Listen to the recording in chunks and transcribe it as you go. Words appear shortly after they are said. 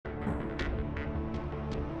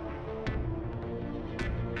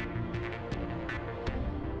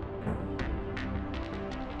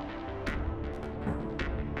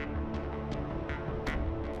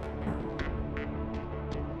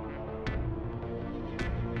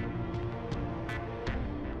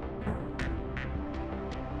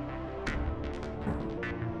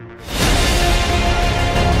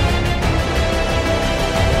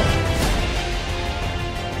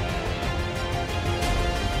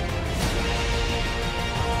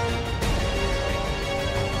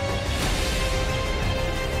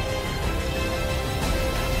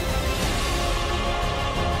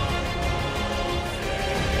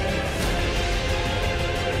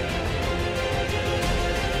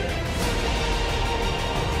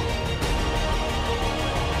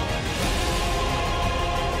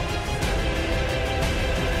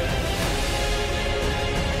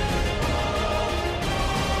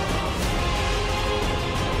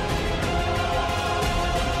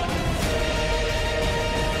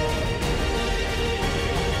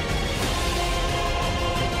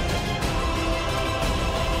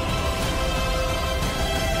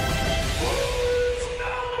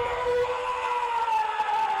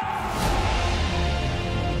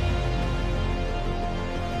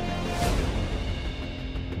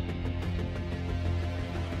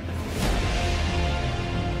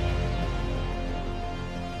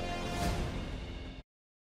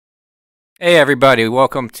Hey everybody,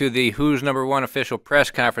 welcome to the Who's Number One official press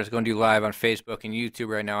conference going to do live on Facebook and YouTube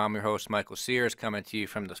right now. I'm your host, Michael Sears, coming to you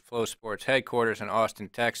from the Flow Sports headquarters in Austin,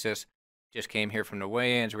 Texas. Just came here from the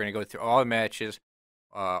weigh-ins. We're going to go through all the matches,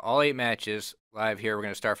 all 8 matches live here. We're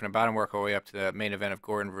going to start from the bottom, work our way up to the main event of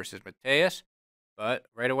Gordon versus Matheus. But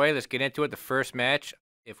right away, let's get into it. The first match,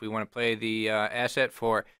 if we want to play the asset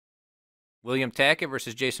for William Tackett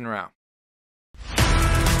versus Jason Rao.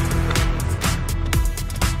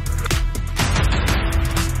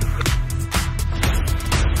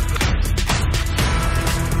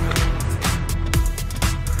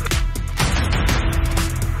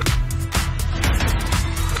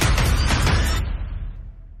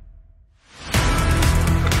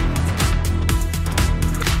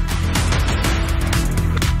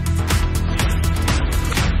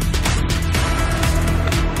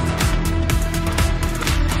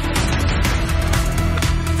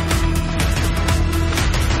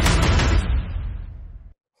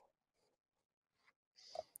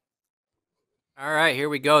 All right, here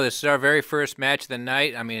we go. This is our very first match of the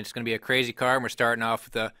night. I mean, it's going to be a crazy card. And we're starting off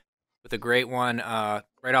with a great one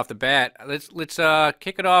right off the bat. Let's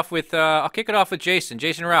kick it off with I'll kick it off with Jason.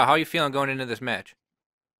 Jason Rao, how are you feeling going into this match?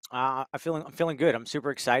 I'm feeling good. I'm super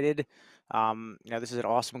excited. This is an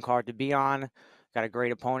awesome card to be on. Got a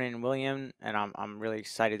great opponent in William, and I'm really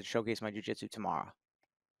excited to showcase my jiu-jitsu tomorrow.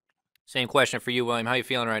 Same question for you, William. How are you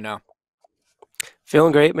feeling right now?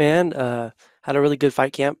 Feeling great, man. Had a really good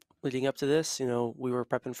fight camp leading up to this. We were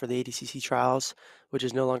prepping for the ADCC trials, which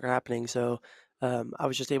is no longer happening. So I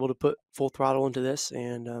was just able to put full throttle into this,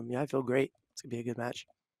 and yeah, I feel great. It's gonna be a good match.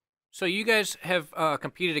 So you guys have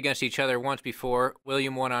competed against each other once before.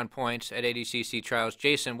 William won on points at ADCC trials.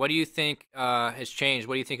 Jason, what do you think has changed?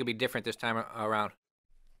 What do you think will be different this time around?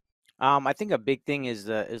 I think a big thing is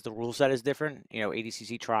the rule set is different.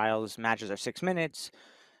 ADCC trials matches are 6 minutes,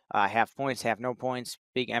 half points, half no points.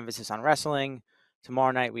 Big emphasis on wrestling.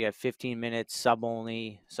 Tomorrow night we have 15 minutes, sub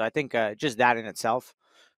only. So I think just that in itself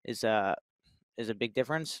is a big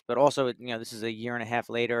difference. But also, this is a year and a half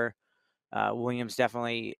later. Williams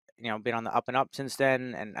definitely, been on the up and up since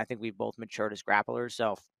then, and I think we've both matured as grapplers.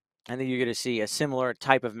 So I think you're going to see a similar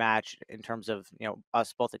type of match in terms of,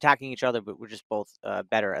 us both attacking each other, but we're just both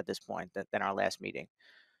better at this point than our last meeting.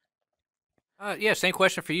 Yeah, same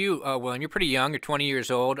question for you, William. You're pretty young. You're 20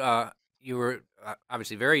 years old. You were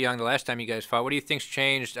obviously very young the last time you guys fought. What do you think's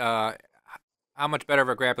changed? How much better of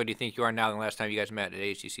a grappler do you think you are now than the last time you guys met at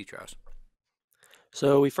HCC trials?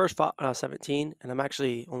 So we first fought when I was 17, and I'm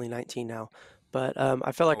actually only 19 now. But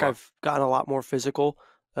I feel Oh, like wow. I've gotten a lot more physical.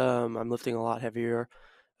 I'm lifting a lot heavier.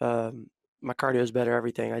 My cardio is better.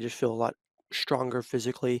 Everything. I just feel a lot stronger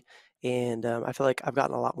physically, and I feel like I've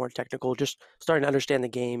gotten a lot more technical. Just starting to understand the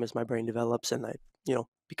game as my brain develops, and I,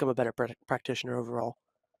 become a better practitioner overall.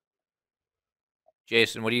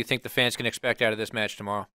 Jason, what do you think the fans can expect out of this match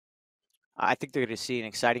tomorrow? I think they're going to see an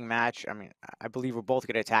exciting match. I mean, I believe we're both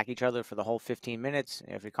going to attack each other for the whole 15 minutes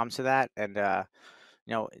if it comes to that. And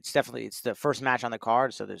it's the first match on the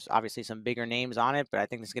card, so there's obviously some bigger names on it, but I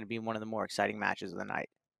think this is going to be one of the more exciting matches of the night.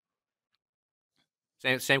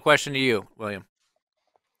 Same question to you, William.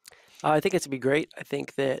 I think it's gonna be great. I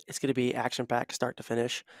think that it's gonna be action-packed start to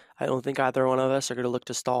finish. I don't think either one of us are gonna look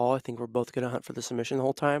to stall. I think we're both gonna hunt for the submission the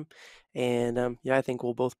whole time, and yeah, I think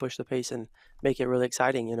we'll both push the pace and make it really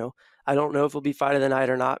exciting. I don't know if it'll be fight of the night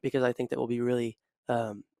or not because I think that will be really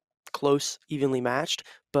um, close, evenly matched,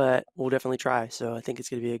 but we'll definitely try. So I think it's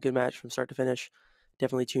gonna be a good match from start to finish.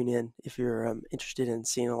 Definitely tune in if you're interested in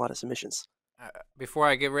seeing a lot of submissions. Before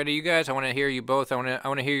I get rid of you guys, I want to hear you both. I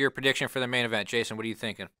want to hear your prediction for the main event. Jason, what are you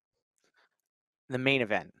thinking? The main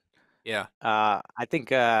event. Yeah. I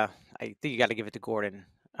think you got to give it to Gordon.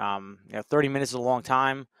 30 minutes is a long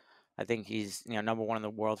time. I think he's number one in the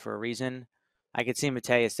world for a reason. I could see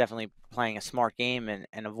Mateus definitely playing a smart game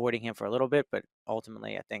and avoiding him for a little bit, but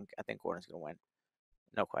ultimately, I think Gordon's going to win.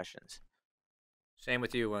 No questions. Same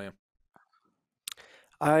with you, William.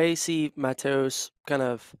 I see Matheus kind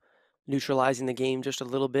of neutralizing the game just a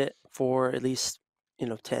little bit for at least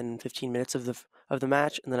 10, 15 minutes of the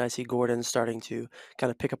match, and then I see Gordon starting to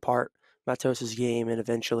kind of pick apart Matheus's game and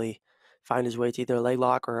eventually find his way to either a leg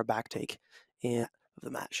lock or a back take of the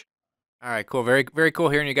match. All right, cool. Very, very cool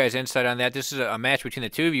hearing you guys' insight on that. This is a match between the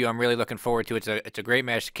two of you. I'm really looking forward to it. It's a great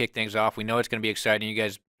match to kick things off. We know it's going to be exciting. You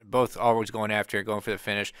guys both always going after it, going for the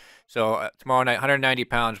finish. So tomorrow night, 190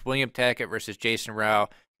 pounds, William Tackett versus Jason Rao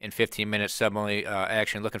in 15 minutes sub only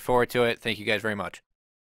action. Looking forward to it. Thank you guys very much.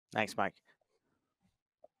 Thanks, Mike.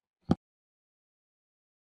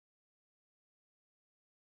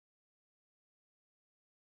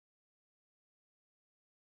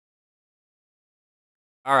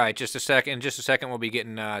 All right, just a second. In just a second, we'll be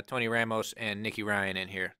getting Tony Ramos and Nicky Ryan in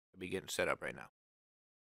here. We'll be getting set up right now.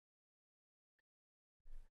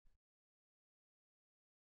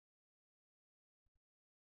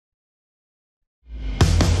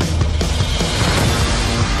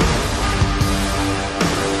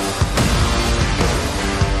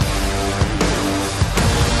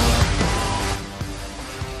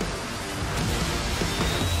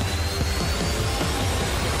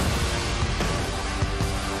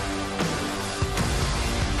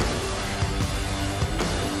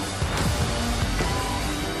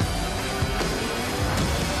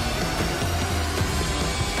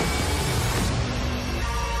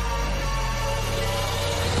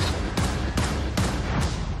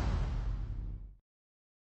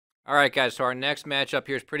 All right, guys. So our next matchup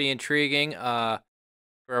here is pretty intriguing. For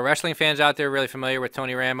our wrestling fans out there, really familiar with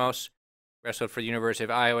Tony Ramos, wrestled for the University of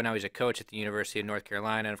Iowa. Now he's a coach at the University of North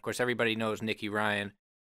Carolina, and of course, everybody knows Nicky Ryan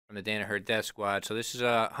from the Danaher Death Squad. So this is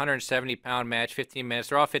a 170-pound match, 15 minutes.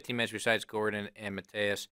 They're all 15 minutes besides Gordon and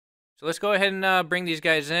Matheus. So let's go ahead and bring these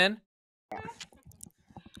guys in.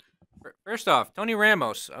 First off, Tony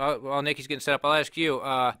Ramos. While Nicky's getting set up, I'll ask you,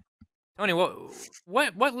 Tony,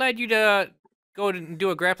 what led you to go and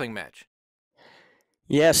do a grappling match?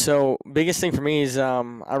 Yeah, so biggest thing for me is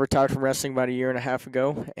I retired from wrestling about a year and a half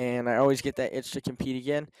ago, and I always get that itch to compete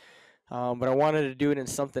again. But I wanted to do it in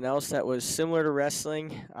something else that was similar to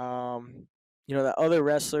wrestling, that other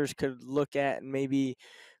wrestlers could look at and maybe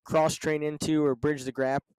cross-train into or bridge the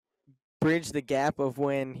gap of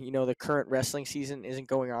when, the current wrestling season isn't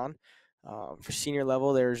going on. For senior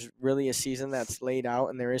level, there's really a season that's laid out,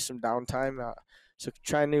 and there is some downtime. So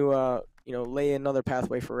trying to, lay another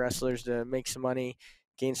pathway for wrestlers to make some money,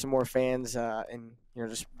 gain some more fans, and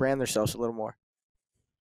just brand themselves a little more.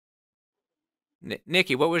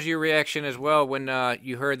 Nicky, what was your reaction as well when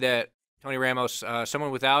you heard that Tony Ramos,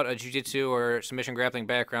 someone without a jiu-jitsu or submission grappling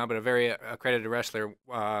background, but a very accredited wrestler,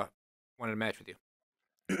 wanted a match with you?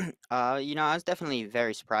 I was definitely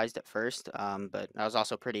very surprised at first, but I was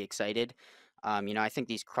also pretty excited. I think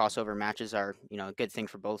these crossover matches are, a good thing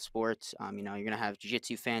for both sports. You're going to have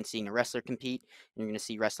jiu-jitsu fans seeing a wrestler compete, and you're going to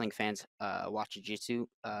see wrestling fans watch a jiu-jitsu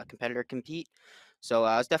competitor compete. So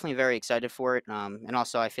I was definitely very excited for it. And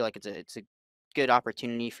also I feel like it's a good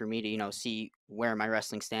opportunity for me to, see where my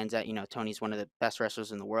wrestling stands at. Tony's one of the best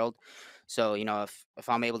wrestlers in the world. So, if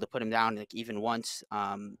I'm able to put him down like even once,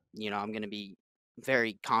 I'm going to be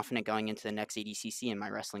very confident going into the next ADCC in my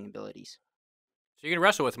wrestling abilities. So you're going to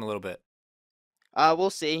wrestle with him a little bit? We'll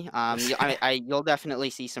see. You'll definitely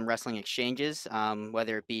see some wrestling exchanges,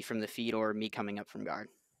 whether it be from the feet or me coming up from guard.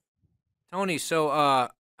 Tony, so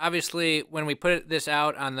obviously when we put this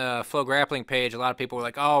out on the FloGrappling page, a lot of people were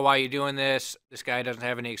like, "Oh, why are you doing this? This guy doesn't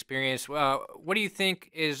have any experience." Well, what do you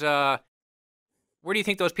think is? Where do you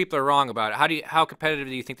think those people are wrong about it? How competitive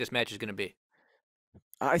do you think this match is going to be?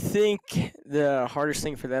 I think the hardest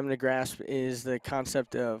thing for them to grasp is the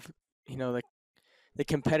concept of, the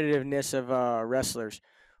competitiveness of wrestlers.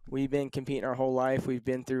 We've been competing our whole life. We've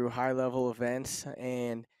been through high-level events,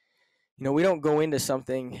 and we don't go into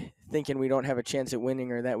something thinking we don't have a chance at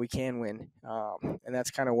winning or that we can win. And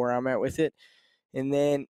that's kind of where I'm at with it. And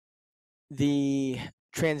then the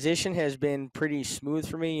transition has been pretty smooth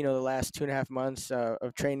for me. The last 2.5 months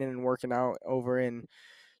of training and working out over in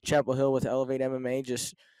Chapel Hill with Elevate MMA,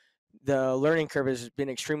 just the learning curve has been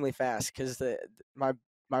extremely fast because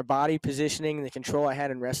my body positioning, the control I had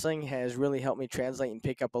in wrestling has really helped me translate and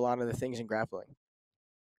pick up a lot of the things in grappling.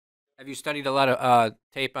 Have you studied a lot of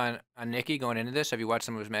tape on Nicky going into this? Have you watched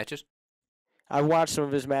some of his matches? I've watched some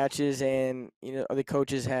of his matches, and the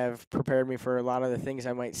coaches have prepared me for a lot of the things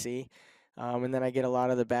I might see. And then I get a lot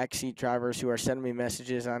of the backseat drivers who are sending me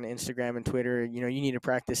messages on Instagram and Twitter. You need to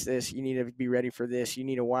practice this. You need to be ready for this. You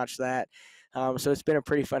need to watch that. So it's been a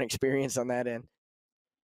pretty fun experience on that end.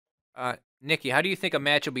 Nicky, how do you think a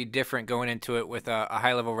match will be different going into it with a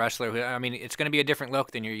high-level wrestler? I mean, it's going to be a different look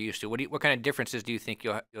than you're used to. What kind of differences do you think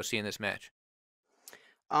you'll see in this match?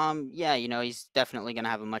 Yeah, he's definitely going to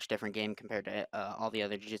have a much different game compared to all the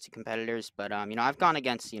other jiu-jitsu competitors. But, I've gone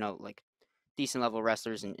against, like decent level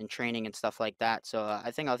wrestlers in training and stuff like that. So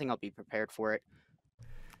I think I'll be prepared for it.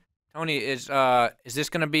 Tony, is this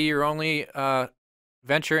going to be your only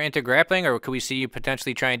venture into grappling, or could we see you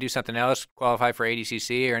potentially try and do something else, qualify for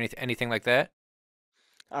ADCC or anything like that?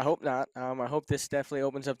 I hope not. I hope this definitely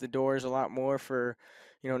opens up the doors a lot more for,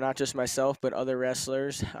 not just myself, but other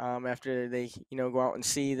wrestlers after they, go out and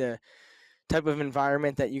see the type of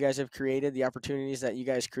environment that you guys have created, the opportunities that you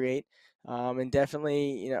guys create. And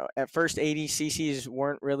definitely, at first ADCCs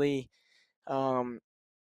weren't really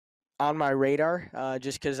on my radar,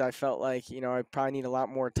 just because I felt like I probably need a lot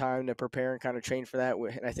more time to prepare and kind of train for that.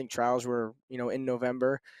 And I think trials were in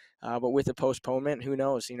November, but with the postponement, who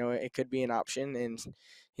knows? It could be an option, and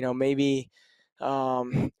maybe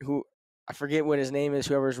who I forget what his name is.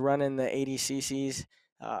 Whoever's running the ADCCs,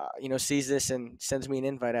 sees this and sends me an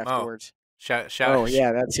invite Mo. afterwards. Shout Oh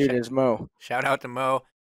yeah, that's who it is, Mo. Shout out to Mo,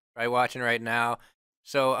 right watching right now.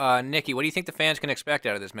 So, Nikki, what do you think the fans can expect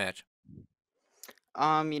out of this match?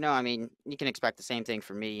 I mean, you can expect the same thing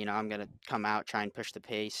from me. I'm gonna come out, try and push the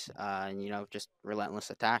pace, and just relentless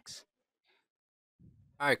attacks.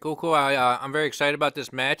 All right, cool. I'm very excited about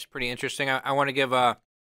this match. Pretty interesting. I want to give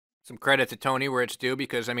some credit to Tony where it's due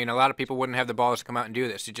because, I mean, a lot of people wouldn't have the balls to come out and do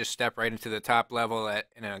this. To just step right into the top level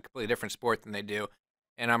in a completely different sport than they do.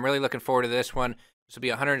 And I'm really looking forward to this one. This will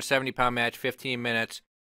be a 170-pound match, 15 minutes.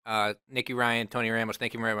 Nikki Ryan, Tony Ramos,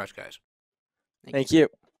 thank you very much, guys. Thank you.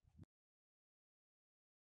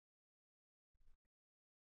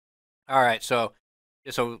 All right, so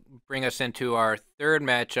this will bring us into our third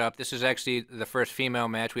matchup. This is actually the first female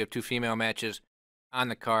match. We have 2 female matches on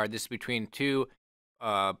the card. This is between 2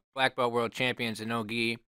 black belt world champions in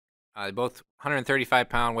no-gi. They both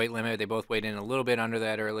 135-pound weight limit. They both weighed in a little bit under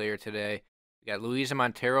that earlier today. We got Luisa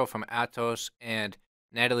Montero from Atos and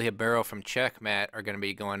Natalie Ribeiro from Checkmat are going to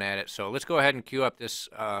be going at it. So let's go ahead and cue up this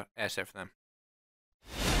asset for them.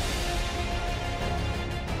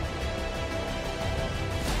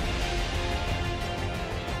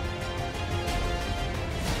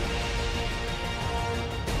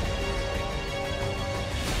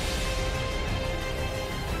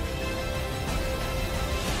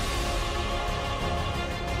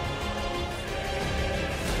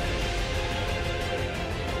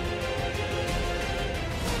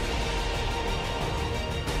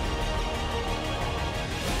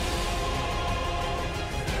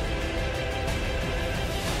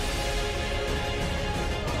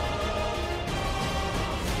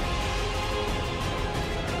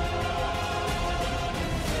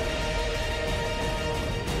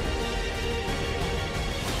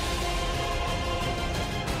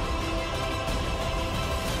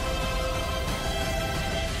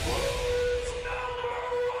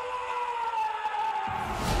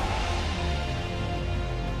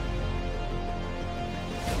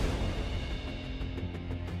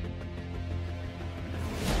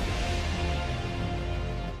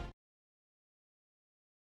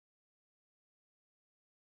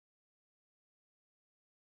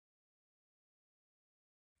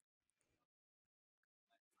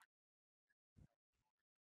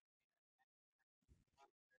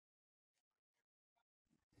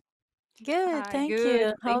 Good, Hi, thank good.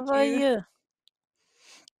 you. How Thank about you. you?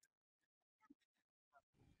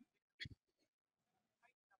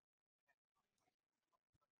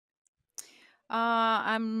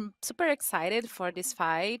 I'm super excited for this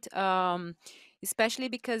fight, especially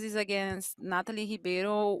because it's against Natalie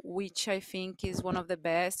Ribeiro, which I think is one of the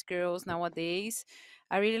best girls nowadays.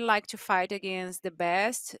 I really like to fight against the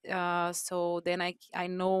best, so then I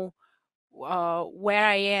know where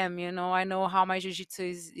I am. I know how my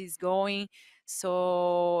jiu-jitsu is going.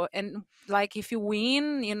 So and like if you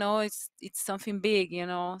win, it's something big.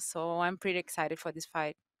 So I'm pretty excited for this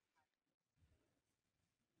fight.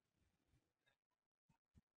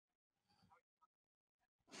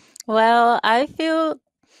 Well, I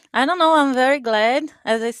don't know, I'm very glad.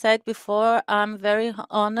 As I said before, I'm very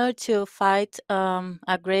honored to fight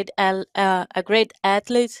a great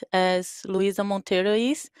athlete as Luisa Montero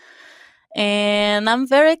is. And I'm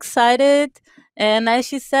very excited. And as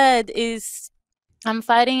she said, is I'm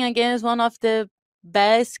fighting against one of the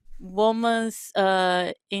best women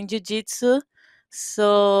in jiu-jitsu.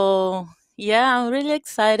 So yeah, I'm really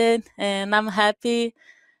excited and I'm happy.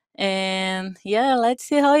 And yeah, let's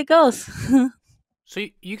see how it goes. So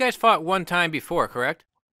you guys fought one time before, correct?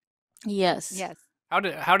 Yes. Yes. How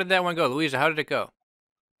did that one go, Louisa? How did it go?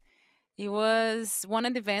 It was one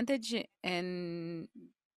advantage and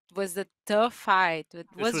was a tough fight. It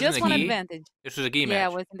This was was in just the one gi. advantage. This was a gi Yeah, it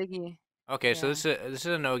match. was in the gi. Okay, so Yeah. this is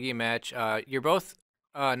a no-gi match. You're both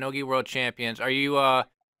no-gi world champions. Are you?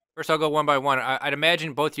 First, I'll go one by one. I'd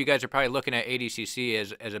imagine both you guys are probably looking at ADCC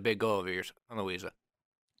as a big goal of yours, Louisa.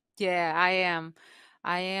 Yeah, I am.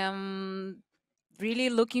 I am really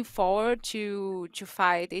looking forward to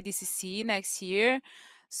fight ADCC next year.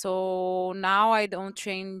 So now I don't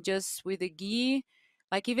train just with the gi.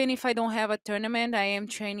 Like even if I don't have a tournament, I am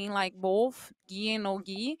training like both gi and no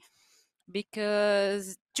gi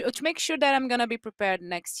because to make sure that I'm gonna be prepared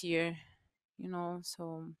next year.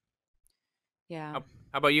 So yeah. How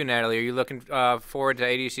about you, Natalie? Are you looking forward to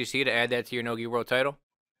ADCC to add that to your no-gi world title?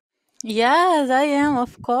 Yes, I am,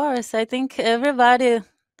 of course. I think everybody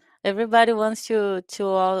wants to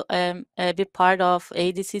all, be part of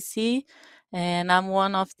ADCC, and I'm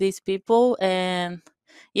one of these people. And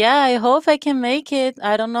yeah, I hope I can make it.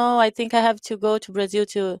 I don't know. I think I have to go to Brazil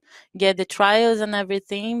to get the trials and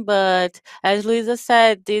everything. But as Luisa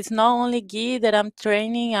said, it's not only gi that I'm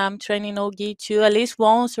training. I'm training no gi too, at least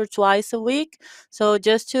once or twice a week. So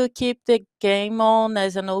just to keep the game on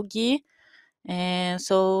as an no gi, and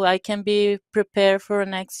so I can be prepared for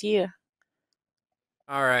next year.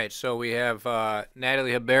 All right, so we have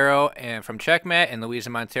Natalie Ribeiro and from Checkmat and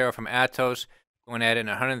Luisa Montero from Atos going at it in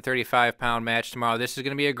a 135-pound match tomorrow. This is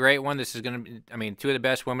going to be a great one. This is going to be, I mean, two of the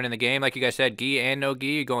best women in the game. Like you guys said, gi and no gi.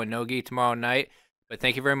 You're going no gi tomorrow night. But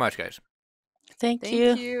thank you very much, guys. Thank Thank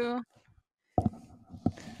you. you. All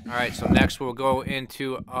right, so next we'll go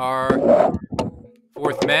into our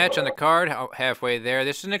fourth match on the card, halfway there.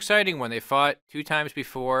 This is an exciting one. They fought 2 times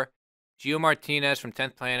before. Gio Martinez from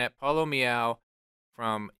 10th Planet, Paulo Miao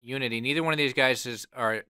from Unity. Neither one of these guys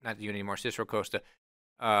are not Unity anymore, Cicero Costa.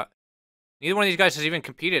 Neither one of these guys has even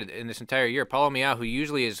competed in this entire year. Paulo Miao, who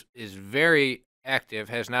usually is very active,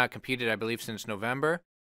 has not competed, I believe, since November.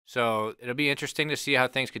 So it'll be interesting to see how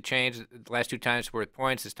things could change. The last 2 times were with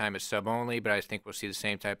points. This time it's sub only, but I think we'll see the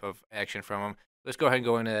same type of action from him. Let's go ahead and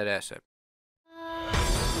go into that asset.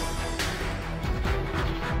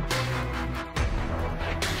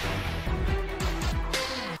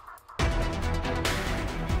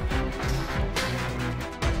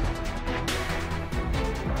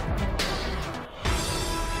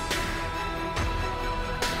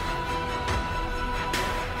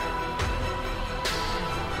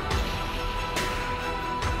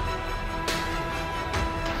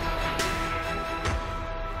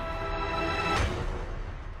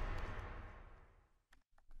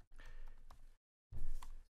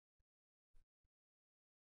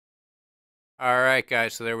 All right,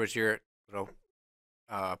 guys. So there was your little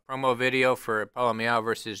promo video for Paulo Miao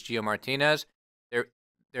versus Gio Martinez.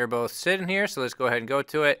 They're both sitting here, so let's go ahead and go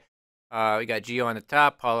to it. We got Gio on the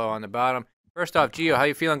top, Paulo on the bottom. First off, Gio, how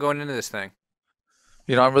you feeling going into this thing?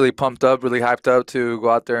 I'm really pumped up, really hyped up to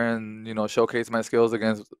go out there and, showcase my skills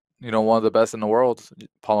against, one of the best in the world,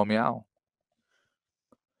 Paulo Miao.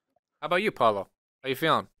 How about you, Paulo? How you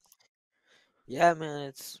feeling? Yeah, man,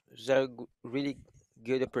 it's a really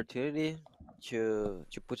good opportunity to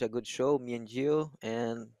put a good show, me and Gio,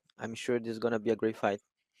 and I'm sure this is gonna be a great fight.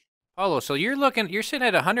 Paulo, so you're sitting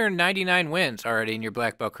at 199 wins already in your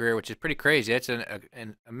black belt career, which is pretty crazy. That's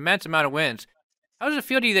an immense amount of wins. How does it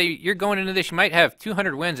feel to you that you're going into this? You might have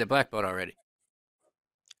 200 wins at black belt already.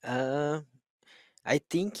 Uh, I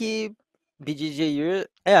think BJJ years,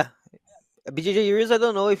 yeah, BJJ years. I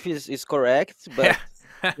don't know if it's correct, but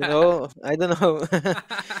I don't know.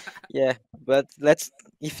 Yeah, but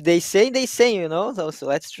if they say. So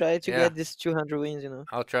let's try to Yeah. get this 200 wins.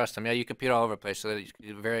 I'll trust them. Yeah, you compete all over the place, so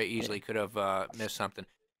you very easily could have missed something.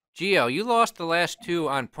 Gio, you lost the last 2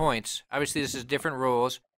 on points. Obviously, this is different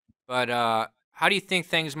rules, but how do you think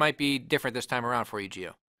things might be different this time around for you,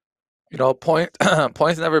 Gio?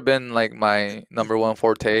 Points never been like my number one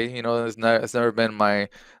forte. It's never been my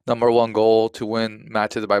number one goal to win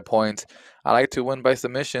matches by points. I like to win by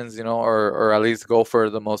submissions, or at least go for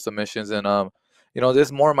the most submissions. And this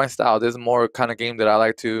is more my style. This is more kind of game that I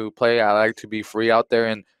like to play. I like to be free out there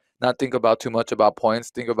and not think about too much about points.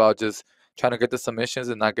 Think about just trying to get the submissions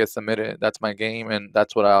and not get submitted. That's my game, and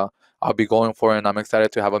that's what I'll be going for. And I'm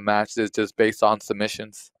excited to have a match that's just based on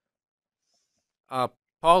submissions.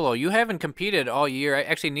 Paulo, you haven't competed all year.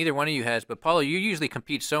 Actually, neither one of you has. But Paulo, you usually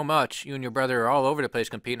compete so much. You and your brother are all over the place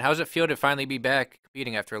competing. How does it feel to finally be back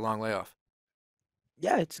competing after a long layoff?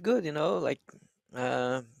 Yeah, it's good.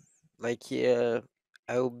 Uh,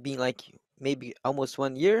 I've been like maybe almost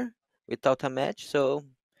 1 year without a match, so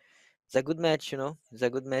it's a good match. It's a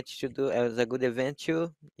good match to do. It's a good event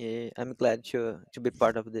too. Yeah, I'm glad to be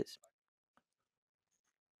part of this.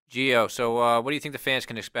 Gio, so what do you think the fans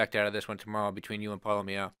can expect out of this one tomorrow between you and Paulo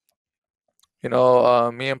Miao?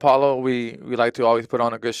 Me and Paulo, we like to always put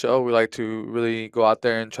on a good show. We like to really go out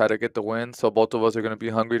there and try to get the win. So both of us are going to be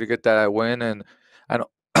hungry to get that win, and I know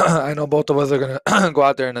I know both of us are going to go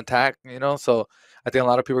out there and attack. So I think a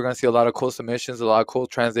lot of people are going to see a lot of cool submissions, a lot of cool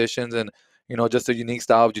transitions, and just a unique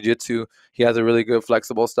style of jiu-jitsu. He has a really good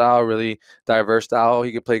flexible style, really diverse style.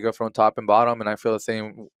 He can play good from top and bottom, and I feel the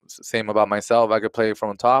same about myself. I could play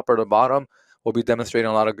from top or the bottom. We'll be demonstrating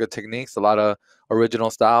a lot of good techniques, a lot of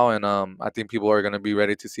original style, and I think people are going to be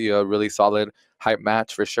ready to see a really solid hype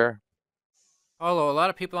match for sure. Paulo, a lot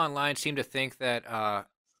of people online seem to think that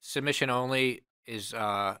submission only is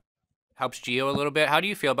helps Gio a little bit. How do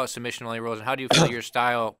you feel about submission only rules, and how do you feel your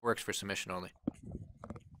style works for submission only?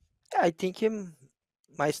 Yeah, I think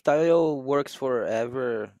my style works for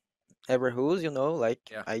ever who's, like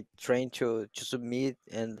Yeah. I train to submit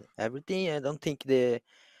and everything. I don't think the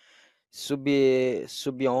sub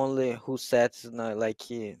only who sets like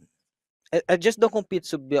I just don't compete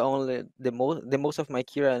sub only the most of my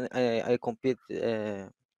career, and I compete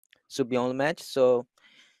sub only match, so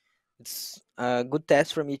it's a good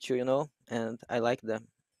test for me too, and I like them.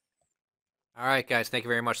 All right, guys. Thank you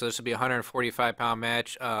very much. So this will be a 145-pound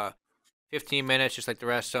match. 15 minutes, just like the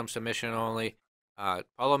rest of them, submission only.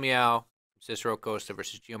 Paulo Miao, Cicero Costa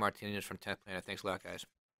versus Gio Martinez from 10th Planet. Thanks a lot, guys.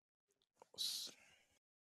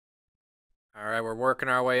 All right, we're working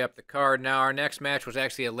our way up the card now. Our next match was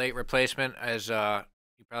actually a late replacement. As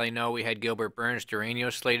you probably know, we had Gilbert Burns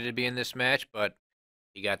Duranio slated to be in this match, but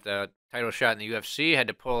he got the title shot in the UFC, had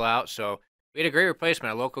to pull out. So we had a great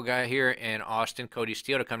replacement, a local guy here in Austin, Cody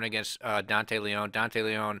Steele, to come in against Dante Leon. Dante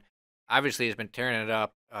Leon obviously has been tearing it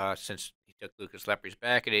up since he took Lucas Lepri's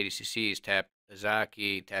back at ADCC. He's tapped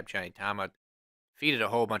Izaki, tapped Johnny Tama, defeated a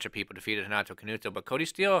whole bunch of people, defeated Hanato Canuto. But Cody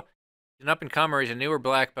Steele is an up-and-comer. He's a newer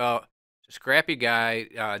black belt. He's a scrappy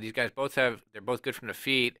guy. These guys they're both good from the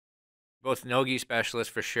feet, both no-gi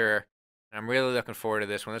specialists for sure. And I'm really looking forward to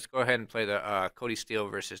this one. Let's go ahead and play the Cody Steele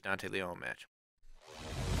versus Dante Leon match.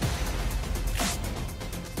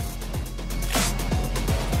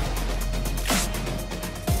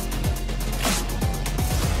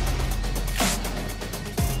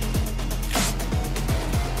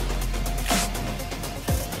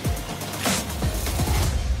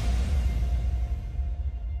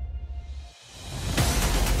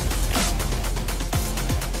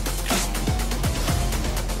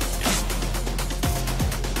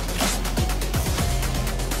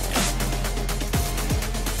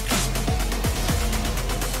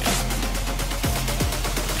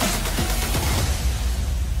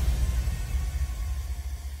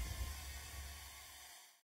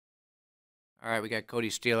 All right, we got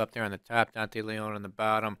Cody Steele up there on the top, Dante Leon on the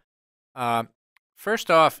bottom. First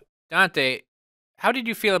off, Dante, how did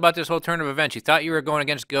you feel about this whole turn of events? You thought you were going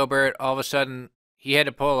against Gilbert. All of a sudden, he had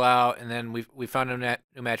to pull out, and then we found a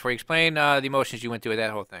new match. Where you explain the emotions you went through with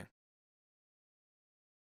that whole thing.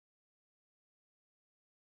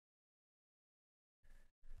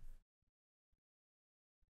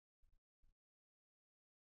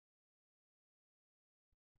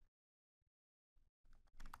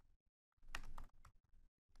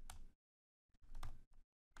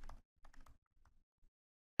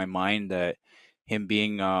 My mind that him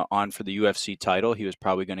being on for the UFC title, he was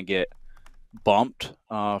probably going to get bumped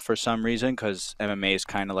for some reason because MMA is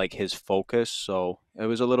kind of like his focus. So it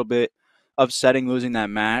was a little bit upsetting losing that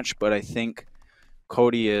match, but I think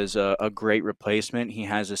Cody is a great replacement. He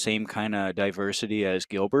has the same kind of diversity as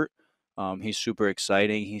Gilbert. He's super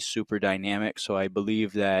exciting. He's super dynamic. So I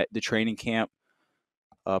believe that the training camp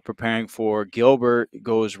preparing for Gilbert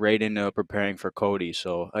goes right into preparing for Cody.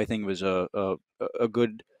 So I think it was a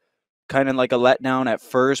good kind of like a letdown at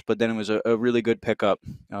first, but then it was a really good pickup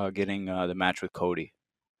getting the match with Cody.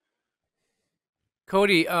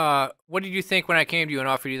 Cody, what did you think when I came to you and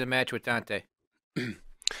offered you the match with Dante?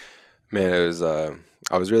 Man, it was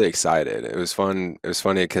I was really excited. It was fun. It was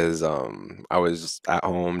funny because I was at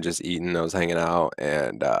home just eating. I was hanging out,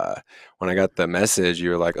 and when I got the message, you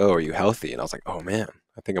were like, "Oh, are you healthy?" And I was like, "Oh man,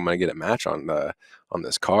 I think I'm gonna get a match on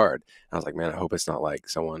this card." And I was like, "Man, I hope it's not like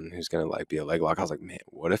someone who's gonna like be a leg lock." I was like, "Man,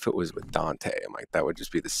 what if it was with Dante?" I'm like, that would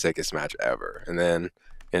just be the sickest match ever. And then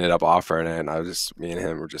ended up offering it, and me and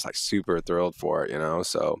him were just like super thrilled for it.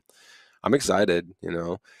 So I'm excited.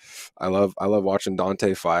 I love watching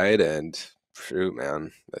Dante fight, and shoot,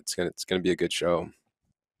 man, it's gonna be a good show.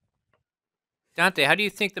 Dante, how do you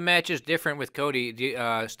think the match is different with Cody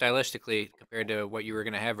stylistically compared to what you were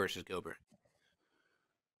going to have versus Gilbert?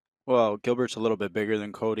 Well, Gilbert's a little bit bigger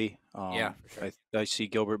than Cody. Yeah, for sure. I see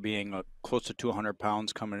Gilbert being close to 200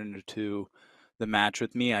 pounds coming into the match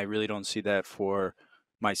with me. I really don't see that for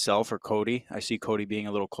myself or Cody. I see Cody being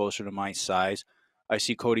a little closer to my size. I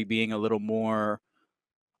see Cody being a little more,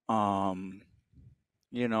 how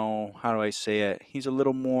do I say it? He's a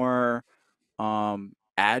little more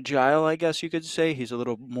agile, I guess you could say. He's a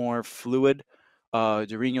little more fluid.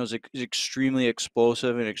 Dorino's is extremely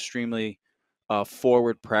explosive and extremely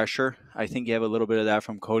forward pressure. I think you have a little bit of that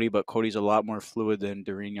from Cody, but Cody's a lot more fluid than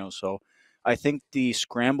Dorino. So I think the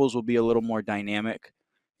scrambles will be a little more dynamic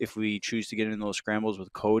if we choose to get into those scrambles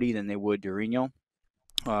with Cody than they would Dorino,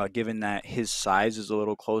 given that his size is a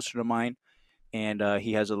little closer to mine and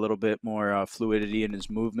he has a little bit more fluidity in his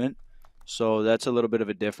movement. So that's a little bit of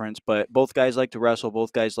a difference. But both guys like to wrestle.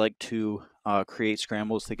 Both guys like to create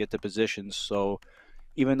scrambles to get the positions. So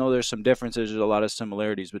even though there's some differences, there's a lot of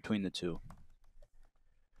similarities between the two.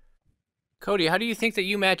 Cody, how do you think that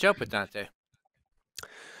you match up with Dante?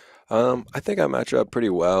 I think I match up pretty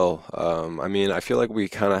well. I mean, I feel like we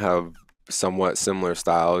kind of have somewhat similar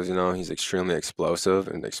styles. You know, he's extremely explosive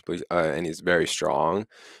and he's very strong.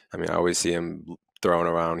 I mean, I always see him throwing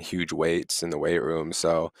around huge weights in the weight room.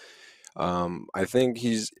 So I think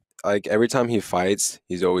he's like every time he fights,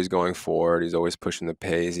 he's always going forward. He's always pushing the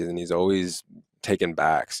pace, and he's always taking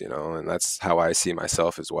backs. You know, and that's how I see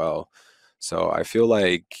myself as well. So I feel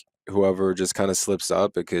like whoever just kind of slips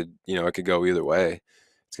up, it could go either way.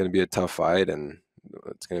 It's gonna be a tough fight, and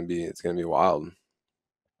it's gonna be wild.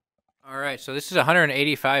 All right, so this is a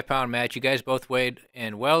 185-pound match. You guys both weighed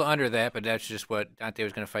in well under that, but that's just what Dante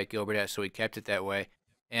was going to fight Gilbert at, so he kept it that way.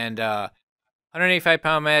 And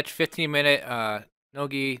 185-pound match, 15-minute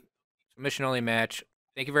no-gi submission-only match.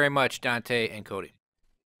 Thank you very much, Dante and Cody.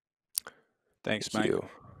 Thanks, Thank Mike. you.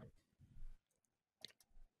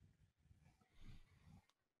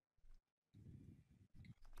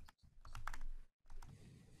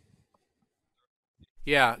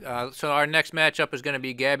 Yeah, so our next matchup is going to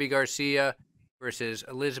be Gabby Garcia versus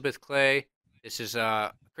Elizabeth Clay. This is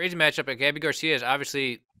a crazy matchup, but Gabby Garcia has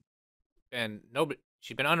obviously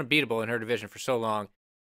she's been unbeatable in her division for so long.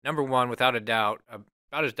 Number one, without a doubt,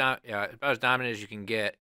 about as dominant as you can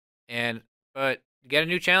get. But you got a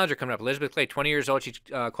new challenger coming up. Elizabeth Clay, 20 years old. She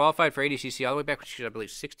qualified for ADCC all the way back when she was, I believe,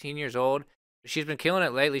 16 years old. But she's been killing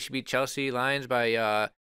it lately. She beat Chelsea Lyons by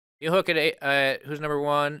heel hook at who's number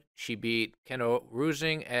one. She beat Kendall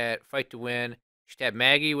Rusing at Fight to Win. She tapped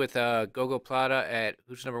Maggie with Gogo Plata at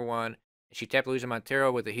who's number one. And she tapped Luisa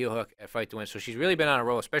Montero with a heel hook at Fight to Win. So she's really been on a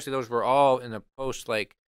roll, especially those were all in the post-COVID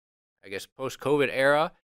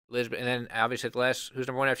era. Elizabeth, and then obviously at the last, who's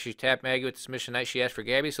number one after she tapped Maggie with the submission night, she asked for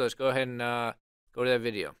Gabby. So let's go ahead and go to that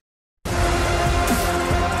video.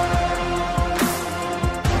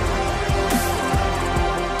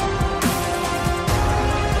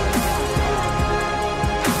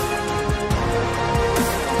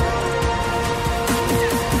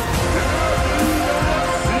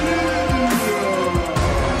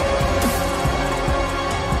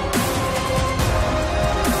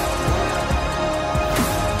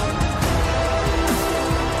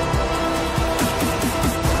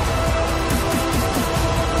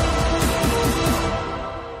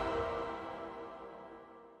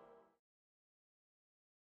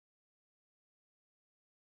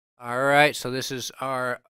 All right, so this is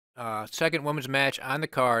our second women's match on the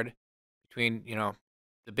card between,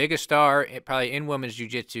 the biggest star probably in women's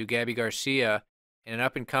jiu-jitsu, Gabby Garcia, and an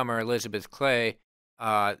up-and-comer, Elizabeth Clay.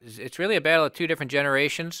 It's really a battle of two different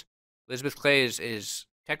generations. Elizabeth Clay is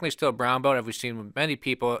technically still a brown belt, as we've seen with many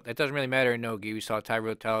people. That doesn't really matter in no-gi. We saw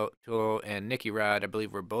Tyrell Tool and Nikki Rod, I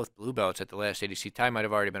believe, were both blue belts at the last ADC. Ty might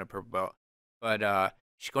have already been a purple belt. But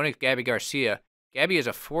she's going against Gabby Garcia. Gabby is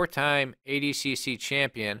a four-time ADCC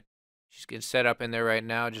champion. She's getting set up in there right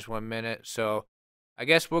now. Just 1 minute. So I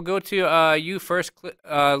guess we'll go to you first,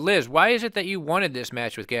 Liz. Why is it that you wanted this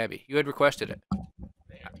match with Gabby? You had requested it.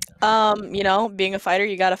 Being a fighter,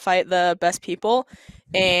 you got to fight the best people.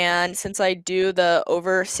 And since I do the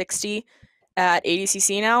over 60 at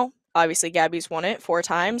ADCC now, obviously Gabby's won it 4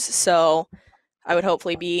 times. So I would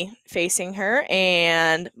hopefully be facing her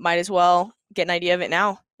and might as well get an idea of it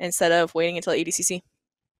now instead of waiting until ADCC.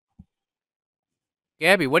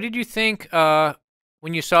 Gabby, what did you think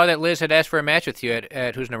when you saw that Liz had asked for a match with you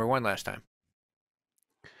at Who's Number One last time?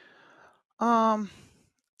 I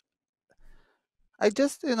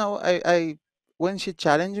just, I when she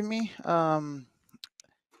challenged me,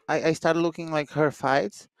 I started looking like her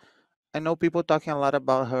fights. I know people talking a lot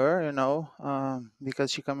about her,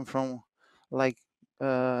 because she coming from like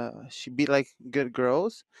she beat like good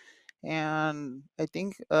girls, and I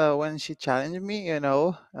think when she challenged me,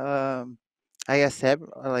 I accept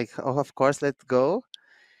like, oh, of course, let's go,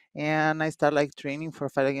 and I start like training for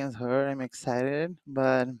fight against her. I'm excited,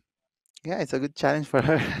 but yeah, it's a good challenge for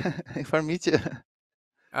her, for me too.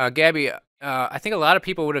 Gabby, I think a lot of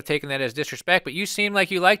people would have taken that as disrespect, but you seem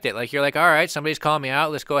like you liked it. Like you're like, all right, somebody's calling me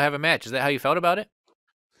out. Let's go have a match. Is that how you felt about it?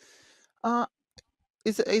 Uh,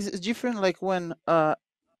 it's different like when I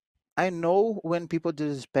know when people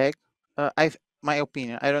disrespect. My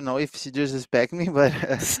opinion. I don't know if she disrespect me, but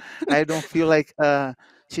I don't feel like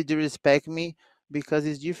she disrespect me because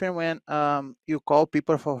it's different when you call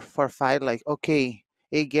people for fight like, okay,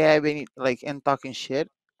 hey Gab, and talking shit.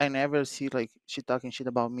 I never see like she talking shit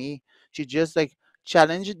about me. She just like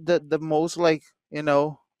challenged the most like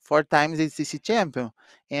 4 times ACC champion.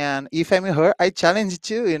 And if I'm her, I challenge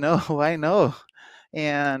too, why no?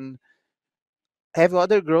 And have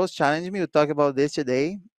other girls challenge me. We talk about this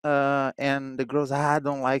today. And the girls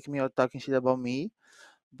don't like me or talking shit about me.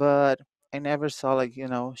 But I never saw like,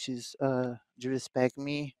 she's disrespect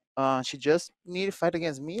me. She just need to fight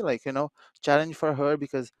against me, like, challenge for her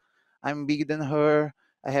because I'm bigger than her.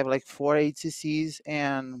 I have like 4 ACCs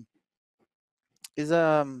and is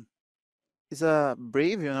is a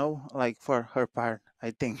brave, like for her part,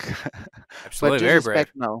 I think. But Absolutely, very brave.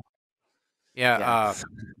 disrespect, no. Yeah, Yeah.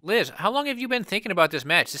 Liz, how long have you been thinking about this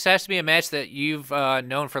match? This has to be a match that you've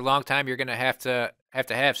known for a long time. You're gonna have. So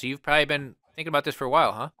you've probably been thinking about this for a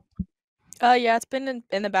while, huh? Yeah, it's been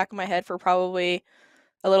in the back of my head for probably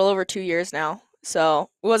a little over 2 years now. So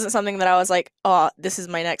it wasn't something that I was like, oh, this is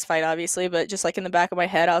my next fight, obviously, but just like in the back of my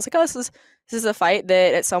head, I was like, oh, this is a fight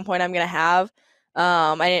that at some point I'm gonna have.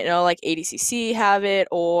 I didn't know like ADCC have it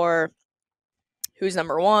or who's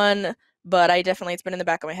number one, but I definitely it's been in the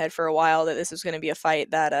back of my head for a while that this was gonna be a fight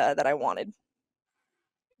that I wanted.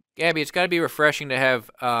 Gabby, it's got to be refreshing to have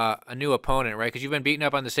a new opponent, right? Because you've been beating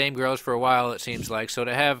up on the same girls for a while, it seems like. So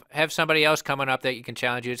to have somebody else coming up that you can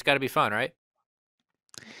challenge you, it's got to be fun, right?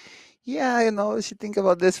 Yeah, she think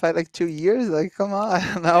about this fight like 2 years. Like, come on.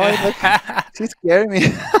 Now I like she's scaring me.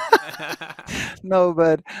 No,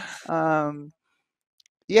 but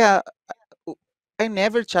yeah, I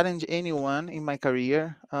never challenge anyone in my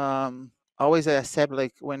career. Always I accept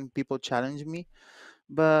like when people challenge me.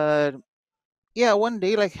 But yeah, one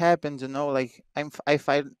day like happens, like I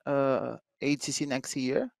fight ACC next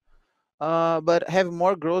year. But have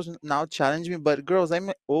more girls now challenge me. But girls,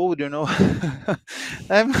 I'm old, I'm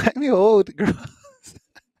old, girl.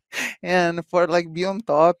 And for like be on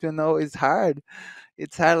top, it's hard.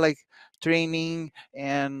 It's hard like training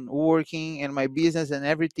and working and my business and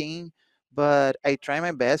everything. But I try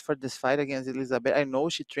my best for this fight against Elizabeth. I know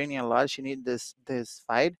she training a lot. She need this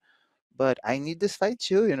fight, but I need this fight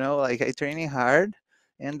too. Like I training hard,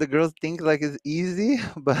 and the girls think like it's easy,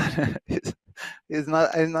 but it's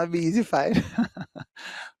not. It's not be easy fight.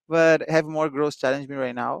 But have more girls challenge me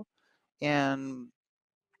right now, and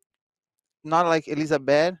not like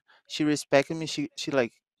Elizabeth. She respected me. She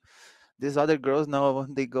like these other girls know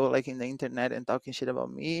they go like in the internet and talking shit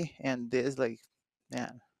about me, and this like,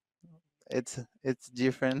 man, it's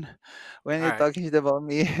different when All you're right. talking shit about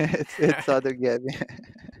me. It's other Gabby.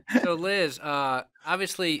 So Liz,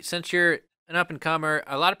 obviously, since you're an up and comer,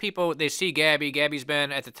 a lot of people they see Gabby. Gabby's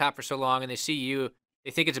been at the top for so long, and they see you.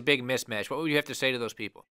 They think it's a big mismatch. What would you have to say to those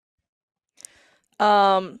people?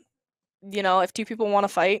 Um, if two people want to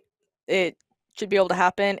fight, it should be able to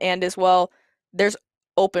happen. And as well, there's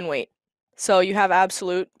open weight. So you have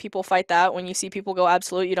absolute. People fight that. When you see people go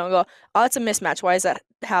absolute, you don't go, oh, it's a mismatch. Why is that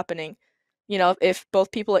happening? If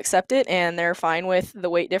both people accept it and they're fine with the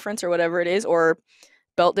weight difference or whatever it is, or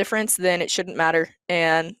belt difference, then it shouldn't matter.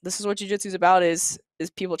 And this is what jiu-jitsu is about: is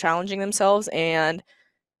people challenging themselves and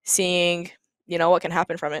seeing, what can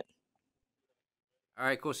happen from it. All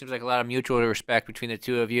right, cool. Seems like a lot of mutual respect between the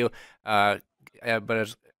two of you. But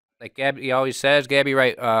as like Gabby always says, Gabby,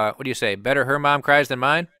 right? What do you say? Better her mom cries than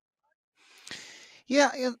mine.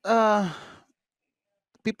 Yeah, and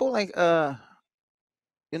people like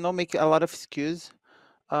make a lot of excuse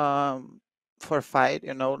um for fight,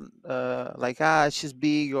 like she's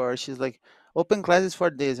big or she's like open classes for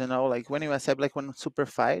this, like when you accept like one super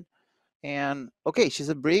fight. And okay, she's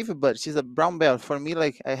a brave, but she's a brown belt. For me,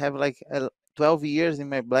 like I have like 12 years in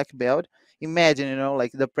my black belt. Imagine,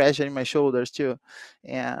 like the pressure in my shoulders too.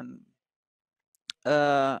 And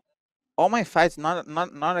uh all my fights not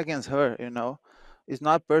against her, it's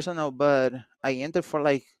not personal, but I enter for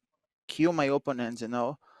like kill my opponents,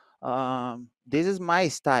 this is my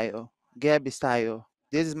style, Gabby style,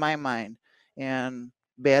 this is my mind. And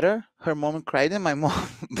better her mom cried than my mom.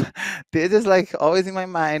 This is like always in my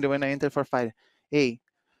mind when I enter for fight. Hey,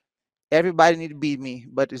 everybody need to beat me,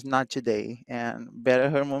 but it's not today. And better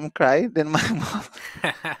her mom cry than my mom.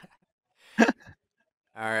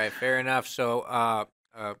 All right, fair enough. So,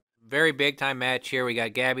 very big time match here. We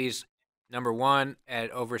got Gabby's number one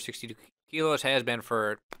at over 62 kilos, has been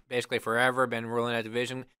for basically forever, been ruling that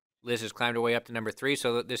division. Liz has climbed her way up to number 3,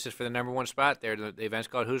 so this is for the number 1 spot there. The event's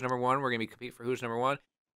called Who's Number 1. We're going to be competing for Who's Number 1.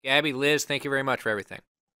 Gabby, Liz, thank you very much for everything.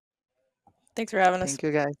 Thanks for having us. Thank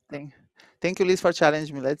you, guys. Thank you, Liz, for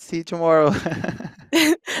challenging me. Let's see tomorrow.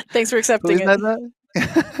 Thanks for accepting it.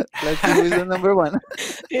 Let's see who's the number 1.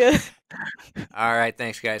 Yeah. All right,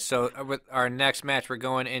 thanks, guys. So with our next match, we're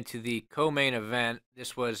going into the co-main event.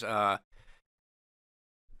 This was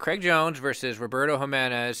Craig Jones versus Roberto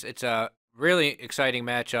Jimenez. It's really exciting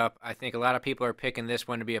matchup. I think a lot of people are picking this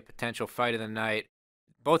one to be a potential fight of the night.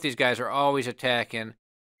 Both these guys are always attacking.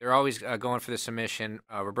 They're always going for the submission.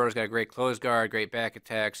 Roberto's got a great close guard, great back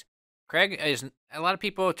attacks. Craig is a lot of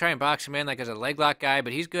people try and box him in like as a leg lock guy,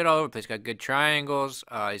 but he's good all over the place. He's got good triangles.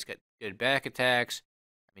 He's got good back attacks.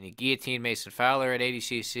 I mean, he guillotined Mason Fowler at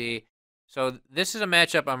ADCC. So this is a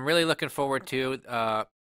matchup I'm really looking forward to.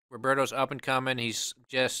 Roberto's up and coming. He's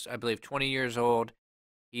just, I believe, 20 years old.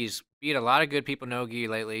 He's beat a lot of good people no-gi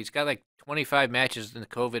lately. He's got like 25 matches in the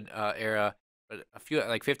COVID era, but a few,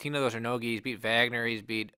 like 15 of those are no-gi. He's beat Wagner. He's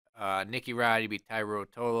beat Nicky Rod. He beat Tyro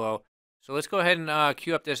Tolo. So let's go ahead and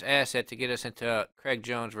cue up this asset to get us into Craig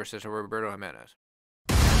Jones versus Roberto Jimenez.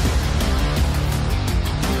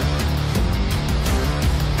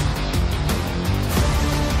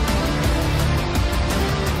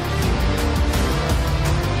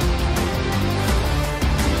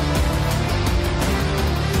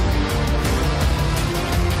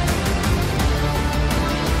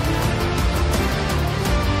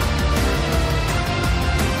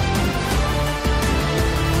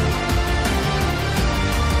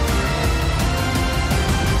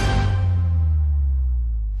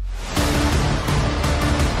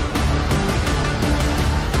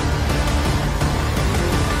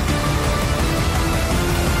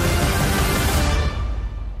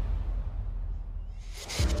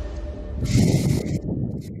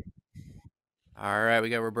 All right, we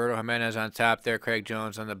got Roberto Jimenez on top there, Craig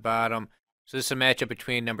Jones on the bottom. So this is a matchup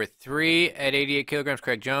between number 3 at 88 kilograms,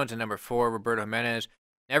 Craig Jones, and number 4, Roberto Jimenez.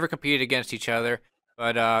 Never competed against each other.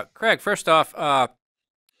 But, Craig, first off,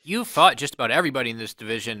 you fought just about everybody in this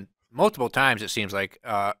division multiple times, it seems like.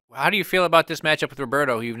 How do you feel about this matchup with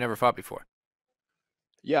Roberto, who you've never fought before?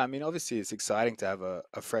 Yeah, I mean, obviously it's exciting to have a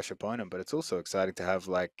fresh opponent, but it's also exciting to have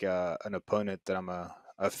like an opponent that I'm a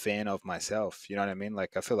fan of myself. You know what I mean?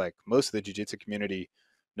 Like I feel like most of the jiu-jitsu community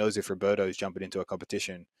knows if Roberto is jumping into a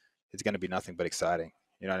competition, it's going to be nothing but exciting.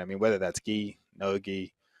 You know what I mean? Whether that's gi, no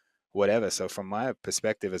gi, whatever. So from my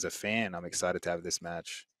perspective as a fan, I'm excited to have this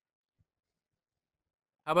match.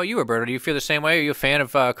 How about you, Roberto? Do you feel the same way? Are you a fan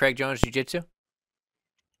of Craig Jones Jiu-Jitsu?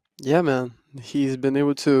 Yeah, man. He's been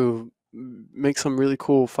able to make some really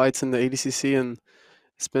cool fights in the ADCC, and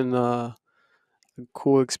it's been a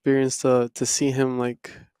cool experience to see him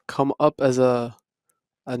like come up as a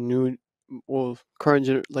new, well,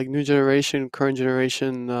 new generation, current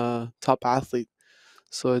generation top athlete.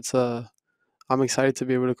 So it's I'm excited to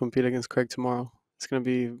be able to compete against Craig tomorrow. It's gonna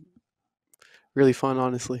be really fun,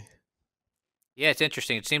 honestly. Yeah, it's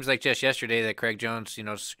interesting. It seems like just yesterday that Craig Jones,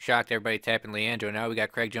 shocked everybody tapping Leandro. Now we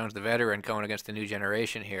got Craig Jones, the veteran, going against the new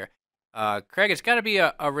generation here. Craig, it's got to be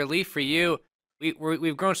a relief for you.